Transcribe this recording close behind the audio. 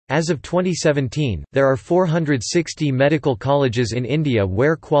As of 2017, there are 460 medical colleges in India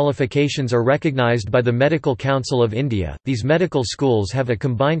where qualifications are recognized by the Medical Council of India. These medical schools have a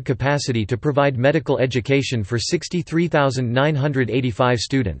combined capacity to provide medical education for 63,985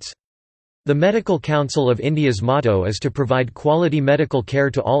 students. The Medical Council of India's motto is to provide quality medical care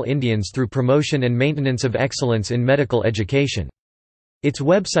to all Indians through promotion and maintenance of excellence in medical education. Its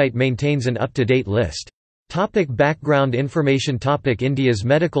website maintains an up-to-date list. Background information. India's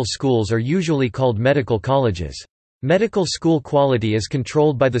medical schools are usually called medical colleges. Medical school quality is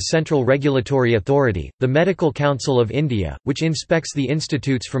controlled by the Central Regulatory Authority, the Medical Council of India, which inspects the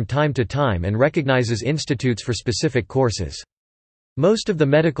institutes from time to time and recognizes institutes for specific courses. Most of the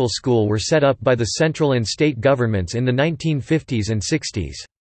medical school were set up by the central and state governments in the 1950s and 60s.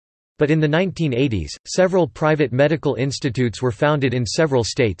 But in the 1980s, several private medical institutes were founded in several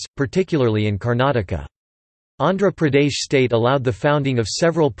states, particularly in Karnataka. Andhra Pradesh state allowed the founding of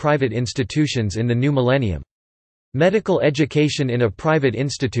several private institutions in the new millennium. Medical education in a private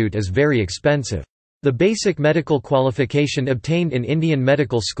institute is very expensive. The basic medical qualification obtained in Indian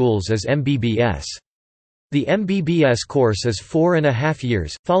medical schools is MBBS. The MBBS course is 4.5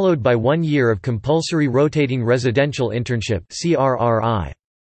 years, followed by 1 year of compulsory rotating residential internship (CRRI).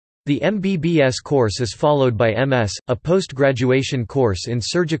 The MBBS course is followed by MS, a post-graduation course in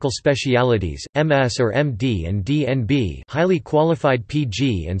surgical specialities, MS or MD and DNB, highly qualified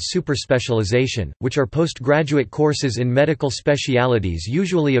PG and super-specialization, which are postgraduate courses in medical specialities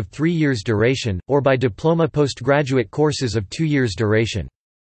usually of 3 years duration, or by diploma postgraduate courses of 2 years duration.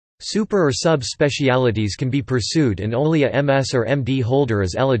 Super or sub-specialities can be pursued and only a MS or MD holder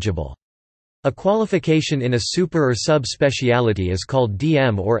is eligible. A qualification in a super or sub-speciality is called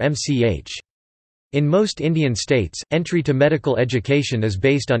DM or MCH. In most Indian states, entry to medical education is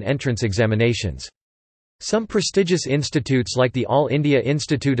based on entrance examinations. Some prestigious institutes like the All India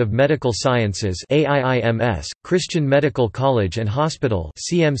Institute of Medical Sciences (AIIMS), Christian Medical College and Hospital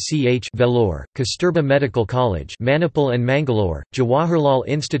 (CMCH), Vellore, Kasturba Medical College, Manipal and Mangalore, Jawaharlal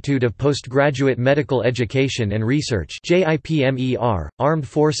Institute of Postgraduate Medical Education and Research (JIPMER), Armed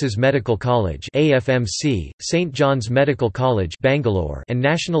Forces Medical College (AFMC), St John's Medical College, Bangalore, and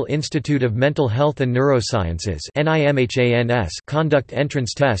National Institute of Mental Health and Neurosciences (NIMHANS) conduct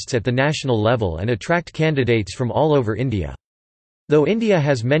entrance tests at the national level and attract candidates from all over India. Though India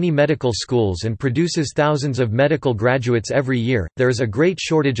has many medical schools and produces thousands of medical graduates every year, there is a great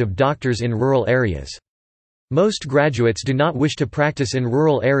shortage of doctors in rural areas. Most graduates do not wish to practice in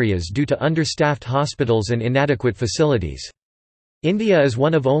rural areas due to understaffed hospitals and inadequate facilities. India is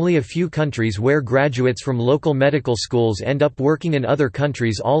one of only a few countries where graduates from local medical schools end up working in other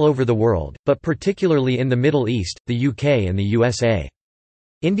countries all over the world, but particularly in the Middle East, the UK and the USA.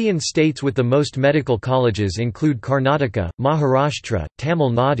 Indian states with the most medical colleges include Karnataka, Maharashtra, Tamil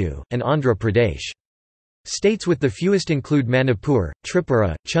Nadu, and Andhra Pradesh. States with the fewest include Manipur,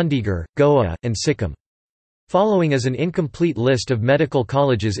 Tripura, Chandigarh, Goa, and Sikkim. Following is an incomplete list of medical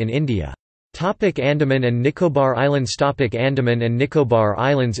colleges in India. Andaman and Nicobar Islands. Andaman and Nicobar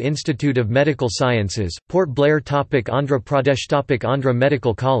Islands Institute of Medical Sciences, Port Blair. Andhra Pradesh. Andhra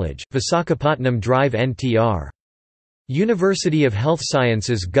Medical College, Visakhapatnam Drive NTR. University of Health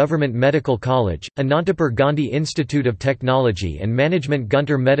Sciences Government Medical College, Anantapur Gandhi Institute of Technology and Management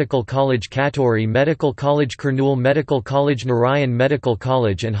Guntur Medical College Katori Medical College Kurnool Medical College Narayan Medical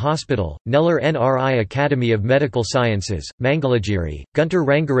College and Hospital, Nellore NRI Academy of Medical Sciences, Mangalagiri, Guntur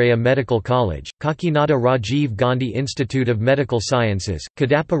Rangaraya Medical College, Kakinada Rajiv Gandhi Institute of Medical Sciences,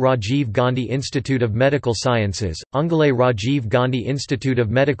 Kadapa Rajiv Gandhi Institute of Medical Sciences, Angale Rajiv Gandhi Institute of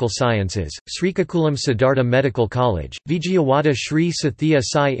Medical Sciences, Srikakulam Siddhartha Medical College, Vijayawada Sri Sathya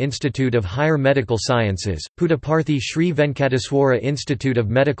Sai Institute of Higher Medical Sciences, Puttaparthi Sri Venkateswara Institute of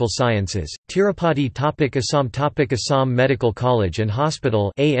Medical Sciences, Tirupati. Assam Medical College and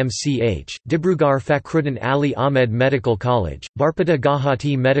Hospital AMCH, Dibrugarh Fakhruddin Ali Ahmed Medical College, Barpeta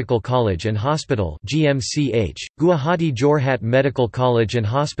Guwahati Medical College and Hospital GMCH, Guwahati Jorhat Medical College and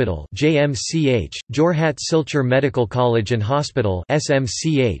Hospital JMCH, Jorhat Silchar Medical College and Hospital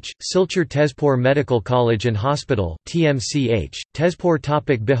SMCH, Silchar Tezpur Medical College and Hospital TMCH, Tezpur.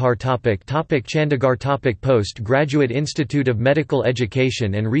 Bihar. Chandigarh. Post-Graduate Institute of Medical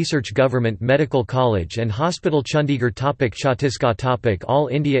Education and Research Government Medical College and Hospital Chandigarh. Chhattisgarh. All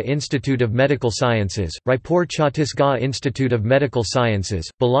India Institute of Medical Sciences, Raipur. Chhattisgarh Institute of Medical Sciences,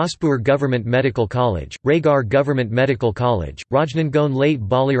 Bilaspur Government Medical College, Raigarh Government Medical College, Rajnandgaon Late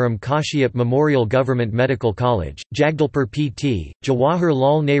Baliram Kashyap Memorial Government Medical College, Jagdalpur PT, Jawahar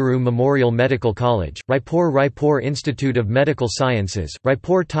Lal Nehru Memorial Medical College, Raipur Institute Institute of Medical Sciences,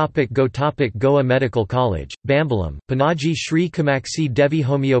 Raipur Goa Medical College, Bambalam, Panaji Shri Kamaksi Devi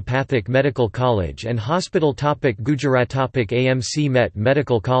Homeopathic Medical College and Hospital Gujarat AMC Met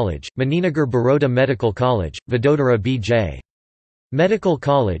Medical College, Maninagar Baroda Medical College, Vadodara B.J. Medical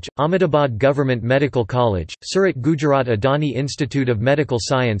College, Ahmedabad Government Medical College, Surat Gujarat Adani Institute of Medical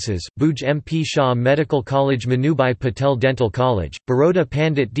Sciences, Bhuj MP Shah Medical College, Manubai Patel Dental College, Baroda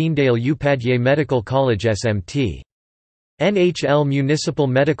Pandit Deendayal Upadhyay Medical College SMT. NHL Municipal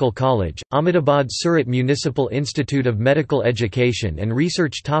Medical College, Ahmedabad Surat Municipal Institute of Medical Education and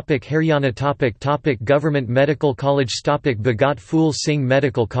Research Haryana Government Medical College Bhagat Phul Singh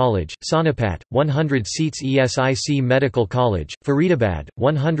Medical College, Sonipat, 100 seats ESIC Medical College, Faridabad,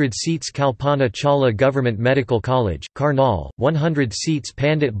 100 seats Kalpana Chawla Government Medical College, Karnal, 100 seats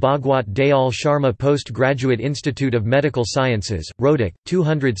Pandit Bhagwat Dayal Sharma Post-Graduate Institute of Medical Sciences, Rohtak,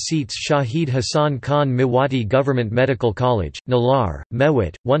 200 seats Shahid Hassan Khan Mewati Government Medical College, Nalar,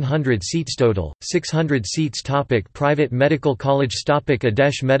 Mewat, 100 seats total, 600 seats Private Medical College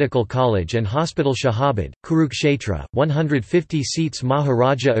Adesh Medical College and Hospital Shahabad, Kurukshetra, 150 seats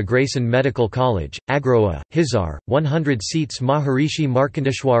Maharaja Agrasen Medical College, Agroha, Hisar, 100 seats Maharishi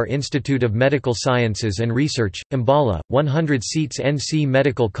Markandeshwar Institute of Medical Sciences and Research, Ambala, 100 seats NC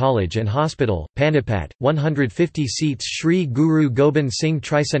Medical College and Hospital, Panipat, 150 seats Sri Guru Gobind Singh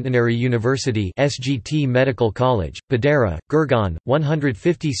Tricentenary University SGT Medical College, Badera, Gurgaon,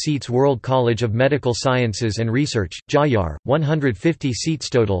 150 seats World College of Medical Sciences and Research, Jayar, 150 seats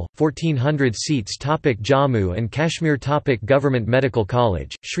total, 1400 seats Jammu and Kashmir Government Medical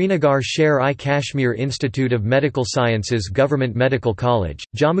College, Srinagar Sher-I-Kashmir Institute of Medical Sciences Government Medical College,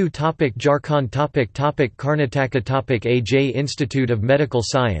 Jammu Jharkhand Karnataka AJ Institute of Medical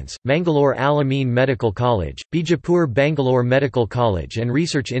Science, Mangalore Al-Amin Medical College, Bijapur Bangalore Medical College and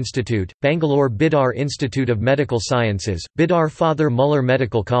Research Institute, Bangalore Bidar Institute of Medical Sciences, Bidar Father Muller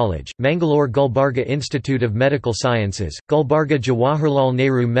Medical College, Mangalore Gulbarga Institute of Medical Sciences, Gulbarga Jawaharlal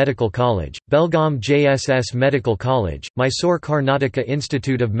Nehru Medical College, Belgaum JSS Medical College, Mysore Karnataka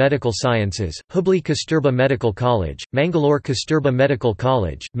Institute of Medical Sciences, Hubli Kasturba Medical College, Mangalore Kasturba Medical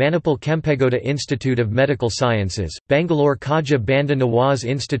College, Manipal Kempegoda Institute of Medical Sciences, Bangalore Khaja Banda Nawaz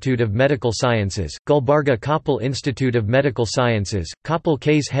Institute of Medical Sciences, Gulbarga Kapil Institute of Medical Sciences, Kapil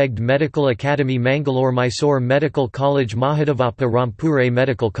Kase Hegde Medical Academy, Mangalore Mysore Medical College, Mahadevappa Rampure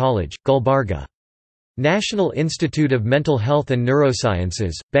Medical College, Gulbarga National Institute of Mental Health and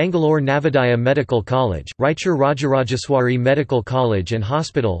Neurosciences, Bangalore Navodaya Medical College, Raichur Rajarajeswari Medical College and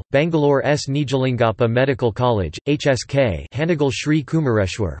Hospital, Bangalore S. Nijalingappa Medical College, HSK Hanagal Shri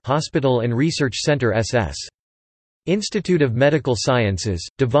Kumareshwar Hospital and Research Centre SS. Institute of Medical Sciences,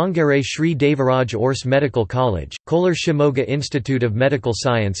 Davangere Shri Devaraj Ors Medical College, Kolar Shimoga Institute of Medical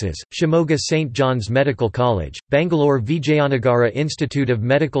Sciences, Shimoga St. John's Medical College, Bangalore Vijayanagara Institute of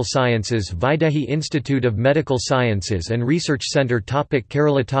Medical Sciences, Vaidehi Institute of Medical Sciences and Research Centre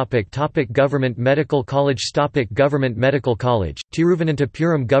Kerala Government Medical College Government Medical College,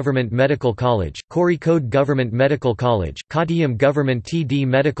 Tiruvananthapuram Government Medical College, Kozhikode Government Medical College, Kottayam Government TD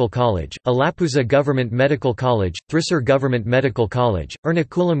Medical College, Alappuzha Government Medical College, Thrissur Government Medical College,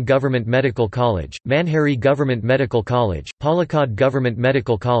 Ernakulam Government Medical College, Manheri Government Medical College, Palakkad Government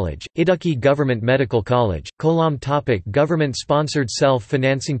Medical College, Idukki Government Medical College, Kollam Government-sponsored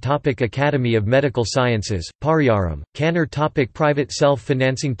self-financing Academy of Medical Sciences, Pariyaram, Kannur Private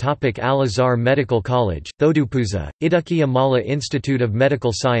self-financing Al-Azhar Medical College, Thodupuza, Idukki Amala Institute of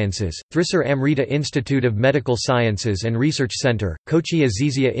Medical Sciences, Thrissur Amrita Institute of Medical Sciences and Research Centre, Kochi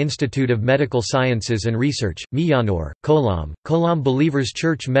Azizia Institute of Medical Sciences and Research, Kollam, Kollam Believers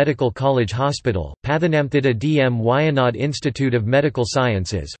Church Medical College Hospital, Pathanamthitta DM Wayanad Institute of Medical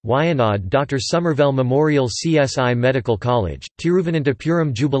Sciences, Wayanad Dr. Somervell Memorial CSI Medical College,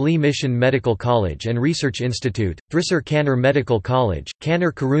 Tiruvananthapuram Jubilee Mission Medical College and Research Institute, Thrissur Kannur Medical College,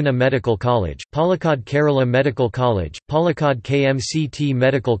 Kannur Karuna Medical College, Palakkad Kerala Medical College, Palakkad KMCT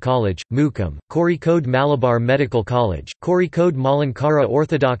Medical College, Mukam, Kozhikode Malabar Medical College, Kozhikode Malankara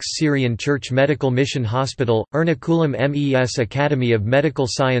Orthodox Syrian Church Medical Mission Hospital, Ernakulam MES Academy of Medical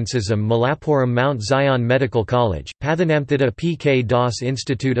Sciences, Malappuram Mount Zion Medical College, Pathanamthitta P.K. Das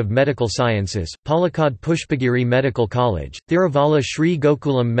Institute of Medical Sciences, Palakkad Pushpagiri Medical College, Thiruvalla Sri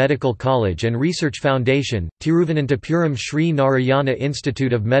Gokulam Medical College and Research Foundation, Tiruvananthapuram Sri Narayana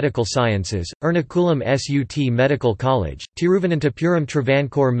Institute of Medical Sciences, Ernakulam SUT Medical College, Tiruvananthapuram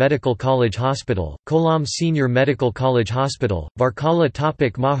Travancore Medical College Hospital, Kollam Senior Medical College Hospital, Varkala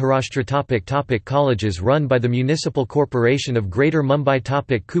Maharashtra Colleges run by the Municipal Corporation of Greater Mumbai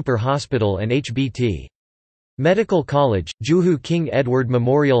Cooper Hospital and HBT. Medical College, Juhu King Edward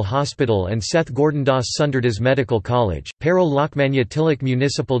Memorial Hospital and Seth Gordondas Sundardas Medical College, Parel Lokmanya Tilak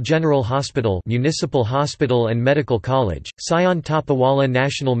Municipal General Hospital and Medical College, Sion Tapawala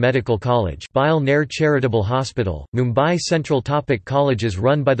National Medical College, Bile Nair Charitable Hospital, Mumbai Central. Colleges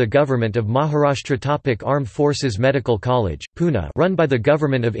run by the Government of Maharashtra. Armed Forces Medical College, Pune run by the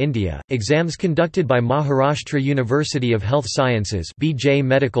Government of India, exams conducted by Maharashtra University of Health Sciences BJ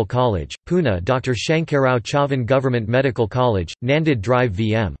Medical College, Pune Dr. Shankarao Chavan Government Medical College, Nanded Drive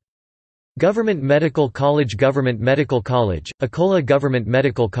VM. Government Medical College, Akola Government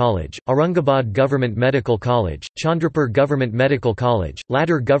Medical College, Aurangabad Government Medical College, Chandrapur Government Medical College,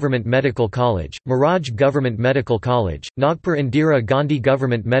 Ladder Government Medical College, Miraj Government Medical College, Nagpur Indira Gandhi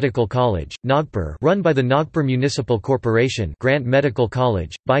Government Medical College, Nagpur run by the Nagpur Municipal Corporation Grant Medical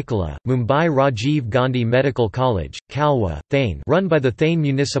College, Baikala, Mumbai Rajiv Gandhi Medical College, Kalwa, Thane run by the Thane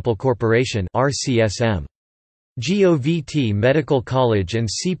Municipal Corporation RCSM. GOVT Medical College and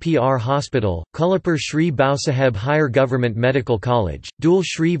CPR Hospital, Kolhapur Shri Bausaheb Higher Government Medical College, Dhule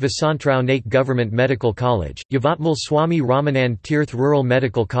Shri Vasantrao Naik Government Medical College, Yavatmal Swami Ramanand Tirth Rural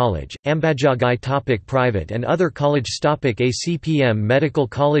Medical College, Ambajagai. Private and other college. ACPM Medical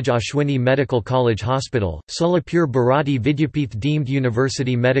College, Ashwini Medical College Hospital, Solapur Bharati Vidyapith Deemed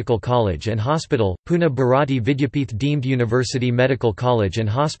University Medical College and Hospital, Pune Bharati Vidyapith Deemed University Medical College and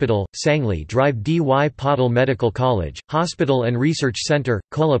Hospital, Sangli Drive D.Y. Patil Medical College, Hospital and Research Centre,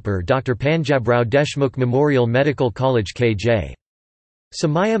 Kolhapur Dr. Panjabrao Deshmukh Memorial Medical College KJ.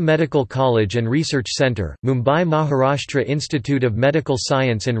 Samaya Medical College and Research Centre, Mumbai Maharashtra Institute of Medical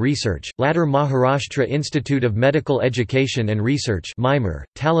Science and Research, Ladder Maharashtra Institute of Medical Education and Research Mimar,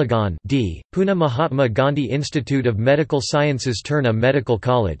 Talegaon D. Pune Mahatma Gandhi Institute of Medical Sciences Turna Medical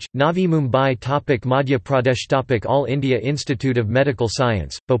College, Navi Mumbai. Madhya Pradesh. All India Institute of Medical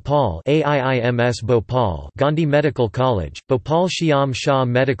Science, Bhopal AIIMS Bhopal Gandhi Medical College, Bhopal Shyam Shah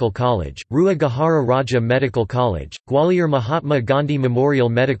Medical College, Rua Gahara Raja Medical College, Gwalior Mahatma Gandhi Memorial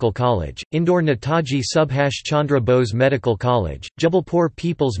Medical College, Indore Netaji Subhash Chandra Bose Medical College, Jabalpur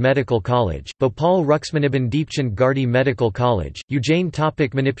People's Medical College, Bhopal Ruxmanibin Deepchand Gardi Medical College, Ujjain.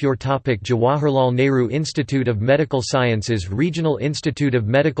 Manipur. Jawaharlal Nehru Institute of Medical Sciences, Regional Institute of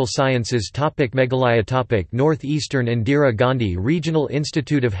Medical Sciences. Meghalaya. Northeastern Indira Gandhi Regional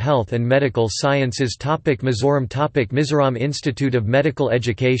Institute of Health and Medical Sciences. Mizoram. Mizoram Institute of Medical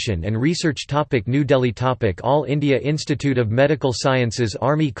Education and Research. New Delhi. All India Institute of Medical Sciences,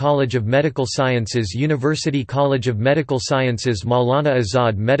 Army College of Medical Sciences, University College of Medical Sciences, Maulana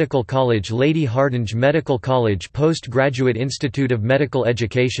Azad Medical College, Lady Hardinge Medical College, Postgraduate Institute of Medical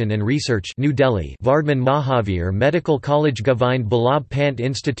Education and Research, New Delhi, Vardhman Mahavir Medical College, Govind Ballabh Pant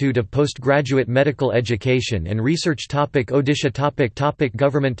Institute of Postgraduate Medical Education and Research. Odisha.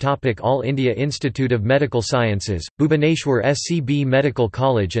 Government. All India Institute of Medical Sciences, Bhubaneswar SCB Medical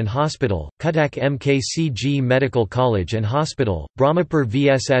College and Hospital, Cuttack MKCG Medical College and Hospital, Brahmapur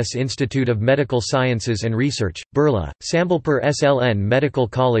VSS Institute of Medical Sciences and Research, Burla, Sambalpur SLN Medical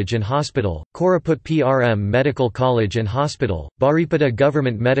College and Hospital, Koraput PRM Medical College and Hospital, Baripada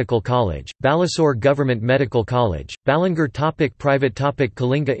Government Medical College, Balasore Government Medical College, Balangar. Private.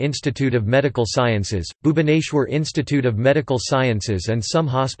 Kalinga Institute of Medical Sciences, Bhubaneswar Institute of Medical Sciences and some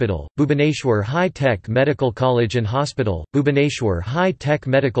Hospital, Bhubaneswar High Tech Medical College and Hospital, Bhubaneswar High Tech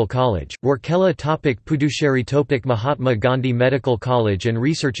Medical College, Rourkela. Puducherry. Mahatma Gandhi Medical College and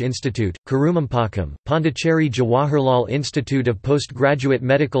Research Institute, Karumampakam, Pondicherry Jawaharlal Institute of Postgraduate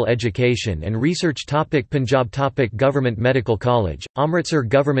Medical Education and Research. Punjab. Government Medical College, Amritsar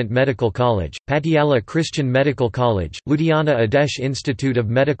Government Medical College, Patiala Christian Medical College, Ludhiana Adesh Institute of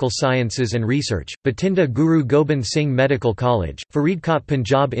Medical Sciences and Research, Batinda Guru Gobind Singh Medical College, Faridkot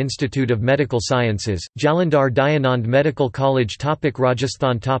Punjab Institute of Medical Sciences, Jalandhar Dayanand Medical College.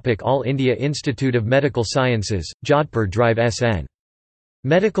 Rajasthan. All India Institute of Medical Sciences, Jodhpur Drive SN.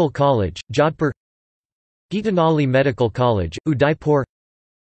 Medical College, Jodhpur. Gitanali Medical College, Udaipur.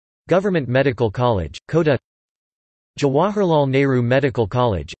 Government Medical College, Kota. Jawaharlal Nehru Medical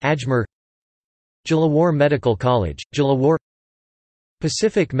College, Ajmer. Jalawar Medical College, Jalawar.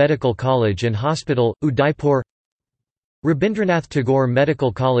 Pacific Medical College and Hospital, Udaipur. Rabindranath Tagore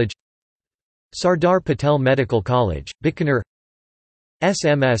Medical College, Sardar Patel Medical College, Bikaner.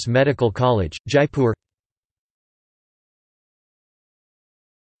 SMS Medical College, Jaipur.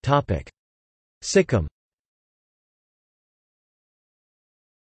 Sikkim.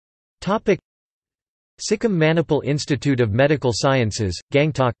 Sikkim Manipal Institute of Medical Sciences,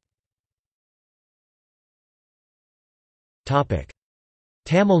 Gangtok.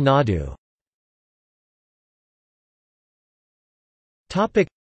 Tamil Nadu.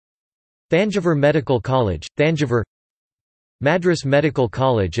 Thanjavur Medical College, Thanjavur. Madras Medical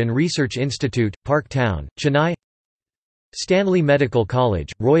College and Research Institute, Park Town, Chennai. Stanley Medical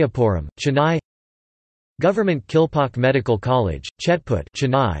College, Royapuram, Chennai. Government Kilpak Medical College, Chetput,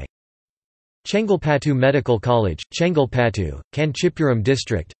 Chennai. Chengalpattu Medical College, Chengalpattu, Kanchipuram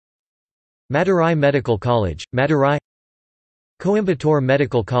District. Madurai Medical College, Madurai. Coimbatore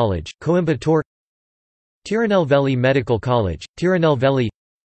Medical College, Coimbatore. Tirunelveli Medical College, Tirunelveli.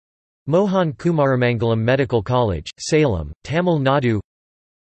 Mohan Kumaramangalam Medical College, Salem, Tamil Nadu.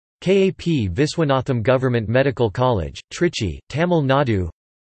 KAP Viswanatham Government Medical College, Trichy, Tamil Nadu.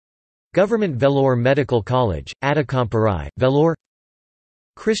 Government Vellore Medical College, Adikamparai, Vellore.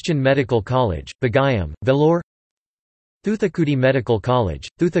 Christian Medical College, Bagayam, Vellore. Thoothukudi Medical College,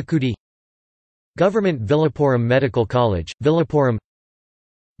 Thoothukudi. Government Villapuram Medical College, Villapuram.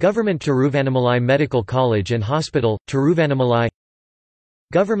 Government Tiruvannamalai Medical College and Hospital, Tiruvannamalai.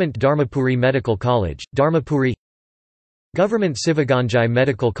 Government Dharmapuri Medical College, Dharmapuri. Government Sivaganjai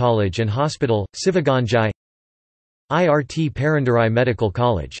Medical College and Hospital, Sivaganjai. IRT Parandarai Medical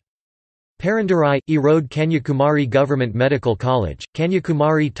College. Parandarai, Erode Kanyakumari Government Medical College,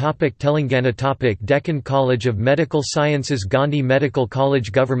 Kanyakumari topic Telangana topic Deccan College of Medical Sciences Gandhi Medical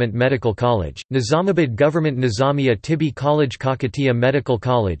College Government Medical College, Nizamabad Government Nizamiya Tibi College Kakatiya Medical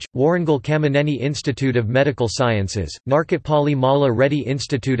College, Warangal Kamaneni Institute of Medical Sciences, Narkatpalli Malla Reddy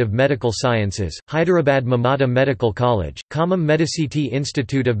Institute of Medical Sciences, Hyderabad Mamata Medical College, Khammam Medicity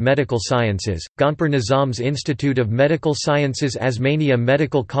Institute of Medical Sciences, Kanpur Nizam's Institute of Medical Sciences Asmania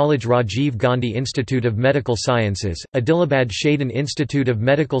Medical College Rajiv Gandhi Institute of Medical Sciences, Adilabad Shaden Institute of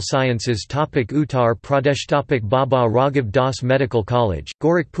Medical Sciences topic Uttar Pradesh topic Baba Raghav Das Medical College,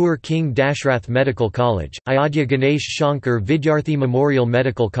 Gorakhpur King Dashrath Medical College, Ayodhya Ganesh Shankar Vidyarthi Memorial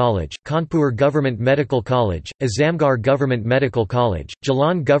Medical College, Kanpur Government Medical College, Azamgarh Government Medical College,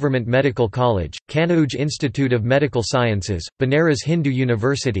 Jalan Government Medical College, Kanauj Institute of Medical Sciences, Banaras Hindu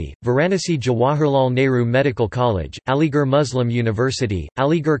University, Varanasi Jawaharlal Nehru Medical College, Aligarh Muslim University,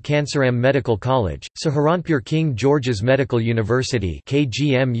 Aligarh Kansaram Medical College, Saharanpur King George's Medical University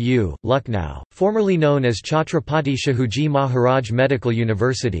KGMU, Lucknow, formerly known as Chhatrapati Shahuji Maharaj Medical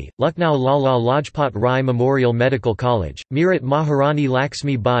University, Lucknow Lala Lajpat Rai Memorial Medical College, Meerut Maharani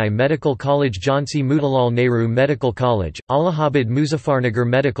Laxmi Bai Medical College Jhansi Motilal Nehru Medical College, Allahabad Muzaffarnagar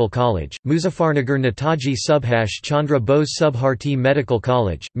Medical College, Muzaffarnagar Netaji Subhash Chandra Bose Subharti Medical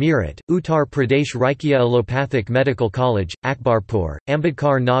College, Meerut, Uttar Pradesh Raikya Allopathic Medical College, Akbarpur,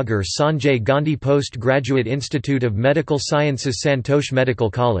 Ambedkar Nagar Sanjay Gandhi Post-Graduate Institute of Medical Sciences Santosh Medical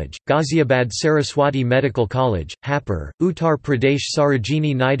College, Ghaziabad Saraswati Medical College, Hapur, Uttar Pradesh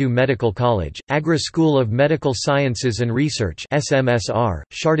Sarojini Naidu Medical College, Agra School of Medical Sciences and Research SMSR,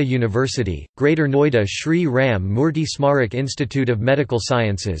 Sharda University, Greater Noida Shri Ram Murthy Smarak Institute of Medical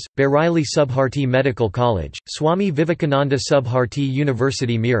Sciences, Bareilly Subharti Medical College, Swami Vivekananda Subharti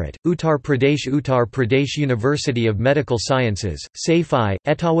University Meerut, Uttar Pradesh University of Medical Sciences, Saifai,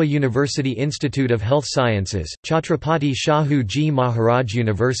 Etawah University Institute of Health Sciences, Chhatrapati Shahu Ji Maharaj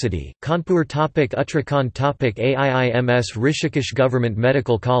University, Kanpur topic Uttarakhand topic AIIMS Rishikesh Government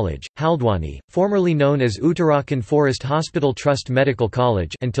Medical College, Haldwani, formerly known as Uttarakhand Forest Hospital Trust Medical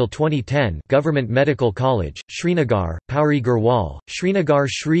College until 2010 Government Medical College, Srinagar, Pauri Garhwal, Srinagar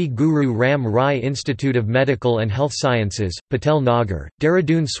Shri Guru Ram Rai Institute of Medical and Health Sciences, Patel Nagar,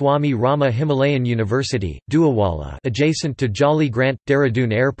 Dehradun Swami Rama Himalayan University, Duawala adjacent to Jolly Grant,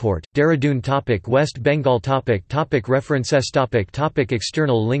 Dehradun Airport, Dehradun topic West Bengal topic References topic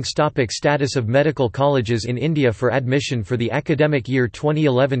External links topic Status of medical colleges in India for admission for the academic year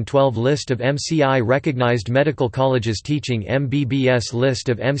 2011-12 List of MCI recognized medical colleges teaching MBBS List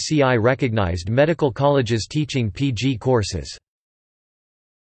of MCI recognized medical colleges teaching PG courses